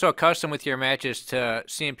 We've grown so accustomed with your matches to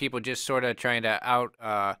seeing people just sort of trying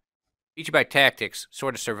to beat you by tactics,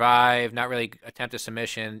 sort of survive, not really attempt a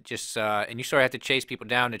submission, and you sort of have to chase people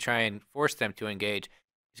down to try and force them to engage.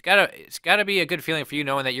 It's gotta be a good feeling for you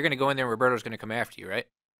knowing that you're going to go in there and Roberto's going to come after you, right?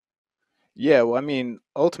 Yeah, well, I mean,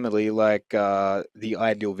 ultimately, like the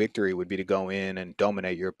ideal victory would be to go in and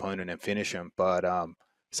dominate your opponent and finish him. But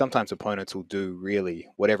sometimes opponents will do really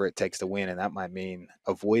whatever it takes to win, and that might mean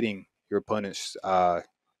avoiding your opponent's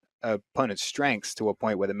strengths to a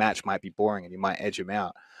point where the match might be boring and you might edge him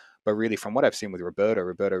out. But really, from what I've seen with Roberto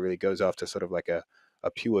really goes after sort of like a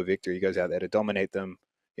pure victory. He goes out there to dominate them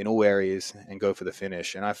in all areas and go for the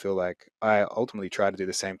finish. And I feel like I ultimately try to do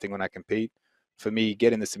the same thing when I compete. For me,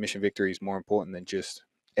 getting the submission victory is more important than just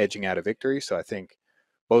edging out a victory. So I think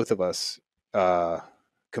both of us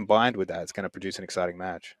combined with that, it's going to produce an exciting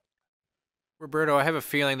match. Roberto, I have a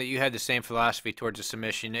feeling that you had the same philosophy towards the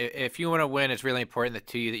submission. If you want to win, it's really important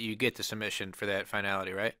to you that you get the submission for that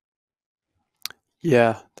finality, right?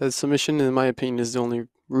 Yeah, that submission, in my opinion, is the only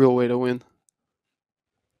real way to win.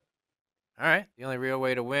 All right, the only real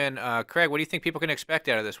way to win. Craig, what do you think people can expect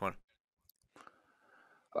out of this one?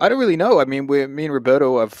 I don't really know. I mean, me and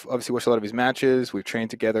Roberto, I've obviously watched a lot of his matches. We've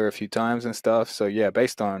trained together a few times and stuff. So yeah,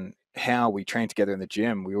 based on how we trained together in the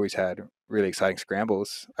gym, we always had really exciting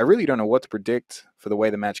scrambles. I really don't know what to predict for the way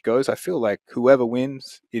the match goes. I feel like whoever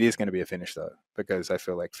wins, it is going to be a finish though, because I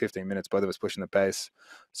feel like 15 minutes, both of us pushing the pace.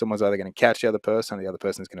 Someone's either going to catch the other person or the other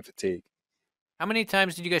person's going to fatigue. How many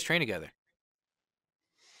times did you guys train together?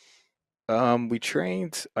 I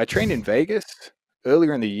trained in Vegas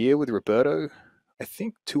earlier in the year with Roberto. I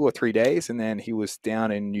think 2 or 3 days, and then he was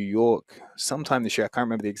down in New York sometime this year. I can't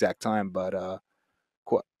remember the exact time, but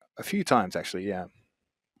quite a few times actually. Yeah.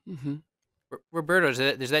 Mm-hmm. Roberto,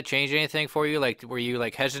 does that change anything for you? Like, were you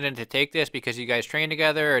like hesitant to take this because you guys train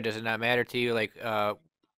together, or does it not matter to you? Like, what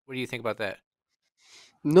do you think about that?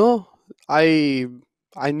 No, I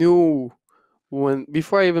knew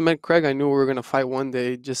before I even met Craig, I knew we were gonna fight one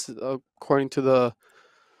day, just according to the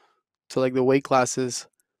weight classes,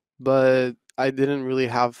 but I didn't really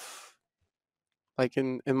have like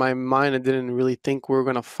in my mind, I didn't really think we were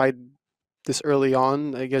gonna fight this early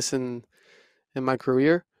on, I guess in my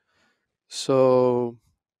career. So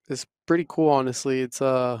it's pretty cool, honestly. It's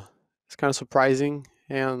kind of surprising,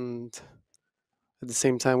 and at the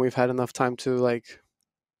same time, we've had enough time to like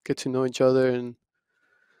get to know each other, and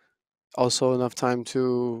also enough time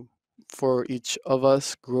to for each of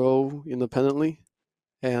us grow independently.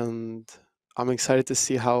 And I'm excited to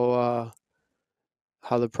see how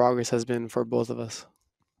the progress has been for both of us.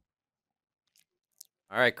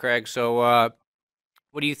 All right, Craig. So,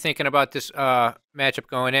 what are you thinking about this matchup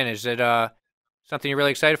going in? Is it something you're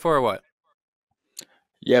really excited for, or what?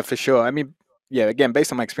 Yeah, for sure. I mean, yeah, again,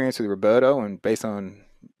 based on my experience with Roberto and based on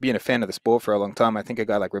being a fan of the sport for a long time, I think a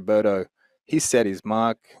guy like Roberto, he set his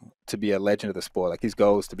mark to be a legend of the sport. Like his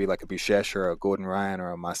goal is to be like a Buchecha or a Gordon Ryan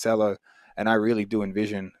or a Marcelo. And I really do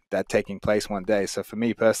envision that taking place one day. So for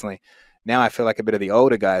me personally, now I feel like a bit of the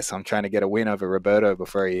older guy. So I'm trying to get a win over Roberto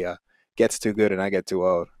before he gets too good and I get too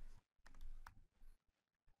old.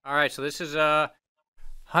 All right, so this is a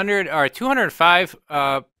 205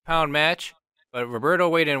 pound match, but Roberto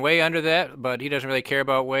weighed in way under that, but he doesn't really care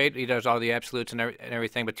about weight. He does all the absolutes and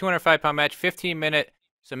everything. But 205-pound match, 15-minute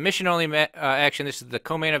submission only action. This is the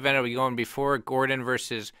co-main event. It'll be going before Gordon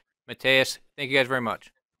versus Matheus. Thank you guys very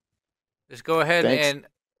much. Let's go ahead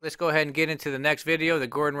and get into the next video, the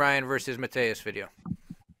Gordon Ryan versus Matheus video.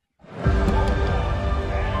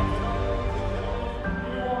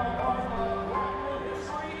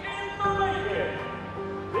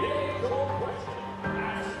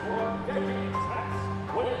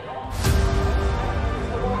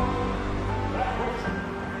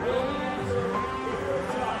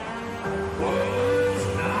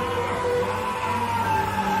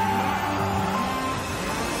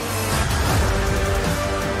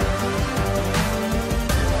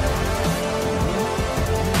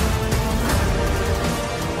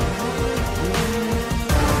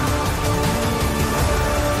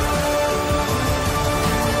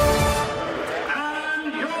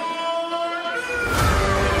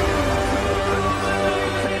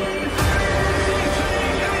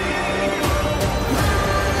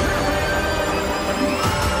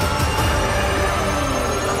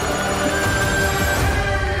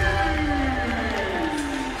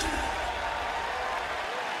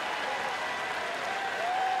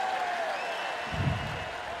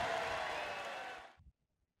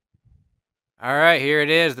 All right, here it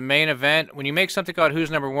is, the main event. When you make something called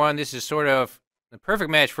Who's Number One, this is sort of the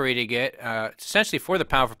perfect match for you to get. It's essentially for the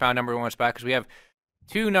pound-for-pound number one spot because we have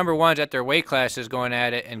two number ones at their weight classes going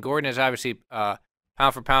at it, and Gordon is obviously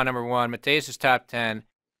pound-for-pound number one. Matheus is top 10.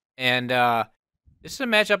 And this is a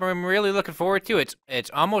matchup I'm really looking forward to.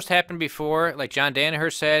 It's almost happened before. Like John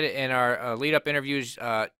Danaher said in our lead-up interviews,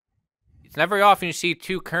 it's not very often you see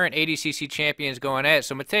two current ADCC champions going at it.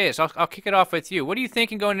 So, Matheus, I'll kick it off with you. What are you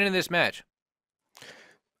thinking going into this match?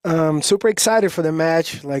 Super excited for the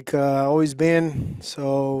match, like always been.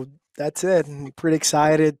 So that's it. I'm pretty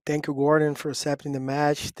excited. Thank you, Gordon, for accepting the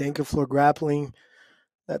match. Thank you, FloGrappling.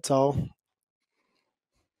 That's all.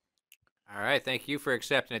 All right, thank you for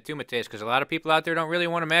accepting it too, Matheus, because a lot of people out there don't really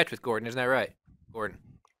want to match with Gordon. Isn't that right, Gordon?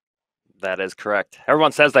 That is correct.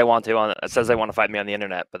 Everyone says they want to. Says they want to fight me on the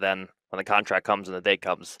internet, but then when the contract comes and the date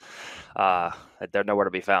comes, they're nowhere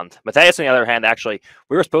to be found. Matheus, on the other hand, actually,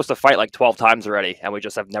 we were supposed to fight like 12 times already, and we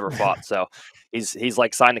just have never fought. So he's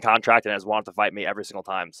like signed the contract and has wanted to fight me every single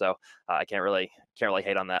time. So I can't really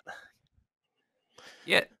hate on that.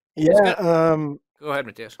 Yeah. Yeah. Go ahead,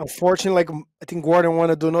 Matheus. Unfortunately, like I think Gordon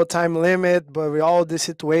wanted to do no time limit, but with all this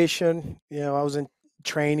situation, I wasn't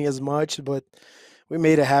training as much, but we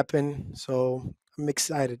made it happen. So I'm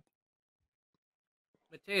excited.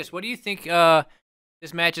 Matheus, what do you think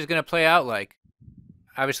this match is going to play out like?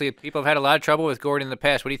 Obviously, people have had a lot of trouble with Gordon in the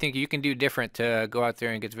past. What do you think you can do different to go out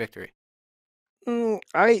there and get victory?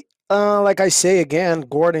 Like I say again,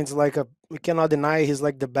 Gordon's like we cannot deny he's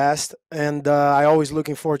like the best, and I always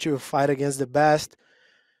looking forward to a fight against the best.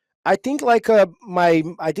 I think like I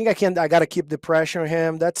gotta keep the pressure on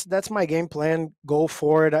him. That's my game plan. Go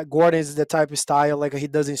for it. Gordon is the type of style like he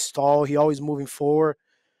doesn't stall. He always moving forward.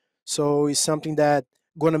 So it's something that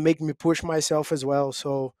gonna make me push myself as well.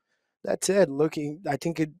 So that's it. I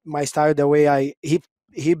think my style, the way he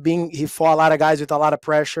fought a lot of guys with a lot of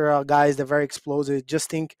pressure, guys that are very explosive. Just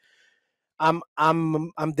think I'm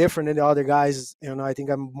different than the other guys. I think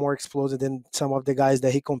I'm more explosive than some of the guys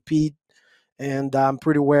that he compete, and I'm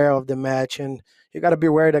pretty aware of the match. And you got to be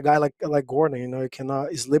aware of a guy like Gordon. You know, you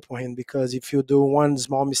cannot slip on him because if you do one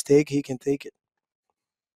small mistake, he can take it.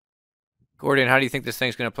 Gordon, how do you think this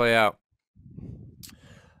thing's going to play out?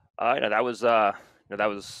 That was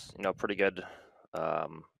pretty good.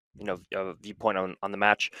 Viewpoint on the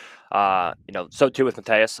match. So too with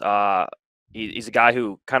Matheus. He's a guy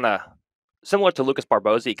who kind of similar to Lucas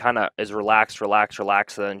Barboza. He kind of is relaxed,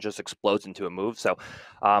 and then just explodes into a move. So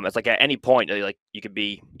it's like at any point, like you could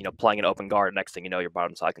be playing an open guard. Next thing you know, you're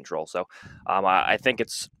bottom side control. So I think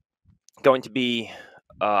it's going to be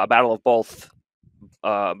a battle of both.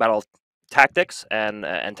 Battle of tactics and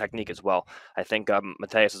technique as well. I think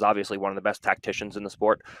Matheus is obviously one of the best tacticians in the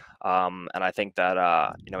sport, and I think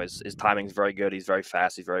that his timing is very good. He's very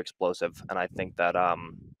fast. He's very explosive, and I think that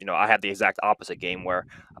I have the exact opposite game where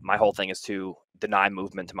my whole thing is to deny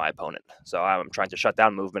movement to my opponent. So I'm trying to shut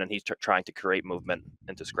down movement, and he's trying to create movement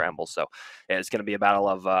into scrambles. So it's going to be a battle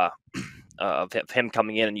of him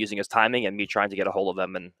coming in and using his timing, and me trying to get a hold of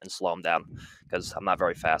him and slow him down because I'm not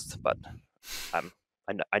very fast, but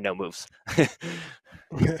I know moves.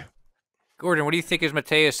 Gordon, what do you think is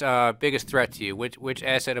Matheus' biggest threat to you? Which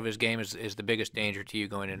asset of his game is the biggest danger to you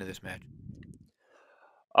going into this match?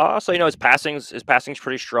 So his passing's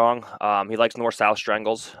pretty strong. He likes north-south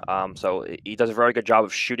strangles. So he does a very good job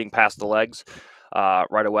of shooting past the legs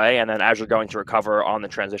right away, and then as you're going to recover on the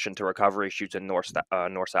transition to recovery, shoots in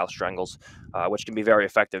north-south strangles, which can be very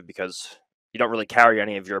effective because you don't really carry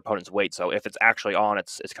any of your opponent's weight. So if it's actually on,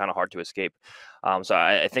 it's kind of hard to escape. So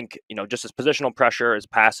I think just his positional pressure, his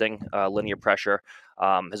passing, linear pressure,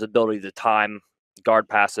 his ability to time guard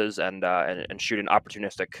passes and shoot an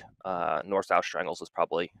opportunistic north-south strangles is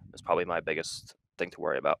probably my biggest thing to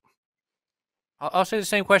worry about. I'll say the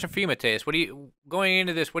same question for you, Matheus. Going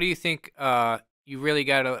into this? What do you think you really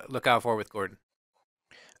got to look out for with Gordon?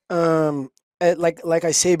 Like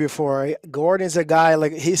I say before, Gordon's a guy,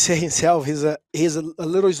 like he say himself, he's a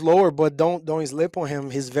little slower, but don't slip on him.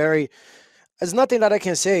 There's nothing that I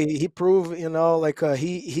can say. He proved,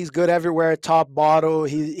 he's good everywhere, top bottle.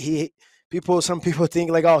 Some people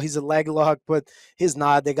think like, oh, he's a leg lock, but he's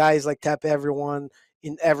not. The guy is like tap everyone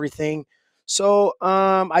in everything. So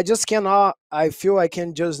I just cannot. I feel I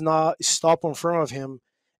can just not stop in front of him,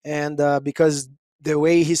 and because the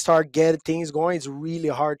way he start getting things going, it's really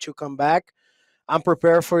hard to come back. I'm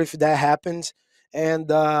prepared for if that happens,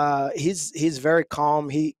 and he's very calm.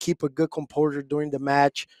 He keep a good composure during the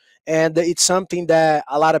match, and it's something that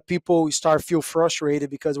a lot of people start feel frustrated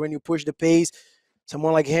because when you push the pace,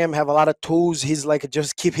 someone like him have a lot of tools. He's like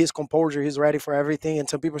just keep his composure. He's ready for everything, and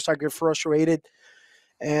some people start get frustrated.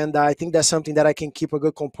 And I think that's something that I can keep a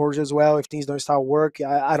good composure as well. If things don't start work,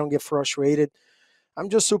 I don't get frustrated. I'm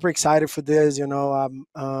just super excited for this. Again,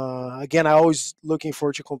 I always looking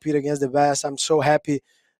forward to compete against the best. I'm so happy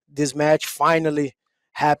this match finally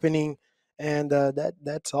happening, and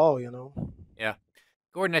that's all. Yeah,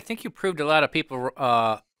 Gordon, I think you proved a lot of people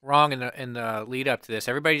wrong in the lead up to this.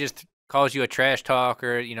 Everybody just calls you a trash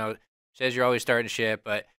talker. Says you're always starting shit.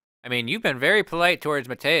 But I mean, you've been very polite towards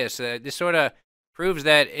Matheus. This sort of proves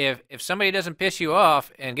that if somebody doesn't piss you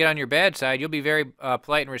off and get on your bad side, you'll be very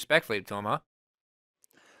polite and respectful to him, huh?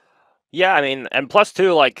 Yeah, I mean, and plus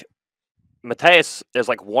too, like Matheus is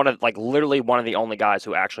literally one of the only guys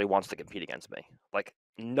who actually wants to compete against me. Like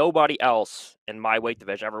nobody else in my weight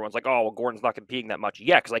division. Everyone's like, "Oh, well, Gordon's not competing that much."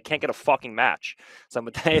 Yeah, because I can't get a fucking match. So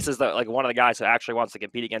Matheus is one of the guys who actually wants to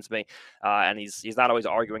compete against me, and he's not always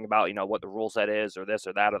arguing about what the rule set is or this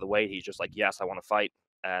or that or the weight. He's just like, "Yes, I want to fight,"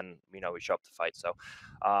 and we show up to fight. So,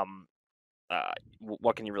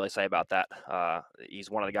 what can you really say about that? He's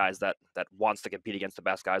one of the guys that wants to compete against the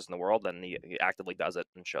best guys in the world, and he actively does it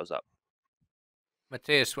and shows up.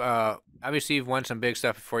 Matheus, obviously you've won some big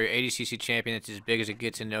stuff before. You're ADCC champion. It's as big as it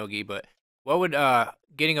gets in Nogi. But what would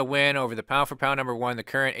getting a win over the pound for pound number one, the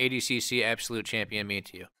current ADCC absolute champion, mean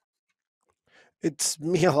to you? It's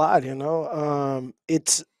me a lot.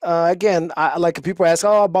 It's again, like people ask,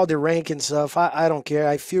 oh, about the rank and stuff. I don't care.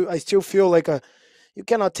 I still feel like you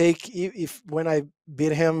cannot take if when I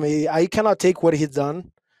beat him, I cannot take what he's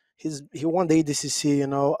done. He won the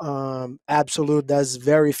ADCC, absolute. There's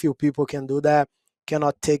very few people can do that.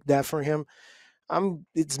 Cannot take that from him.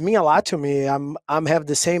 It's mean a lot to me. I'm have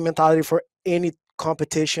the same mentality for any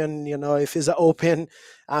competition. If it's open,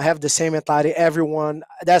 I have the same mentality. Everyone,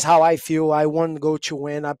 that's how I feel. I want to go to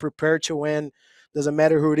win. I'm prepared to win. Doesn't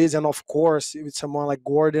matter who it is, and of course, if it's someone like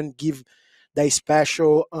Gordon, give that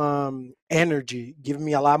special energy. Give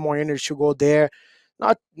me a lot more energy to go there.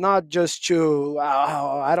 Not just to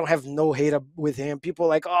I don't have no hate with him. People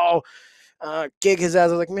like, oh, kick his ass.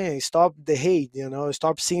 I was like, man, stop the hate,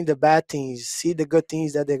 stop seeing the bad things, see the good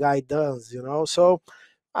things that the guy does, So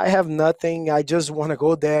I have nothing. I just want to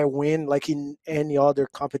go there, win like in any other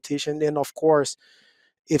competition. And of course,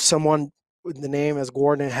 if someone with the name as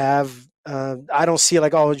Gordon have, I don't see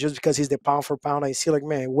like, oh, just because he's the pound for pound. I see like,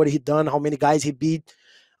 man, what he done, how many guys he beat.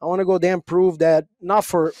 I want to go there and prove that not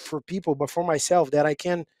for people, but for myself that I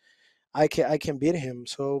can beat him.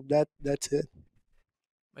 So that's it.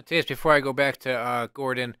 Matheus, before I go back to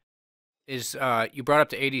Gordon, is you brought up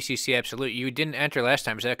the ADCC Absolute. You didn't enter last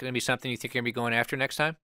time. Is that going to be something you think you're going to be going after next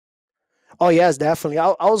time? Oh yes, definitely.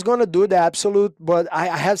 I was gonna do the Absolute, but I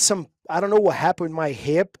had some. I don't know what happened with my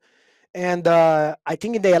hip, and I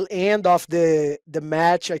think in the end of the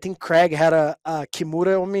match, I think Craig had a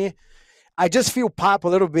Kimura on me. I just feel pop a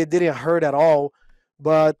little bit, didn't hurt at all,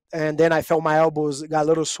 and then I felt my elbows got a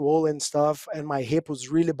little swollen and stuff, and my hip was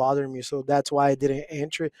really bothering me, so that's why I didn't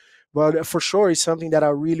enter it. But for sure, it's something that I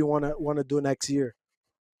really wanna do next year.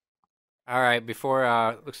 All right, before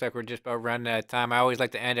looks like we're just about running out of time. I always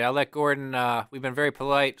like to end it. I'll let Gordon. We've been very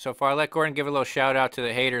polite so far. I'll let Gordon give a little shout out to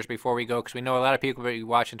the haters before we go, because we know a lot of people will be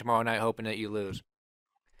watching tomorrow night, hoping that you lose.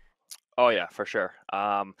 Oh yeah, for sure.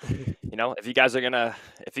 If you guys are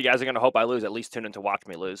gonna hope I lose, at least tune in to watch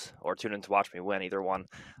me lose, or tune in to watch me win. Either one.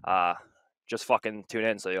 Just fucking tune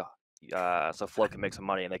in so Flo can make some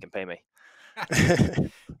money and they can pay me.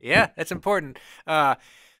 Yeah, that's important.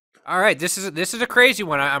 All right, this is a crazy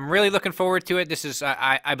one. I'm really looking forward to it. This is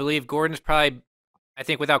I believe Gordon's probably, I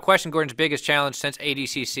think without question, Gordon's biggest challenge since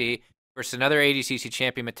ADCC versus another ADCC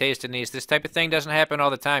champion, Matheus Diniz. This type of thing doesn't happen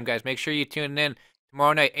all the time, guys. Make sure you tune in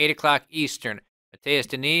tomorrow night, 8 o'clock Eastern. Matheus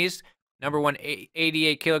Diniz, number 1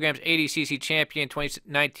 88 kilograms ADCC champion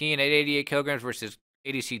 2019 at 88 kilograms versus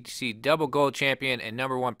ADCC double gold champion and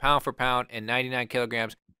number 1 pound for pound and 99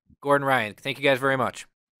 kilograms, Gordon Ryan. Thank you guys very much.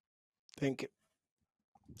 Thank you.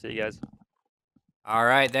 See you guys. All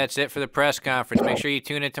right, that's it for the press conference. Make sure you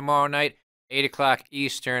tune in tomorrow night, 8 o'clock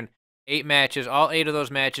Eastern. 8 matches. All 8 of those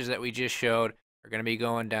matches that we just showed are going to be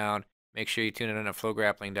going down. Make sure you tune in on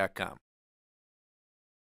FloGrappling.com.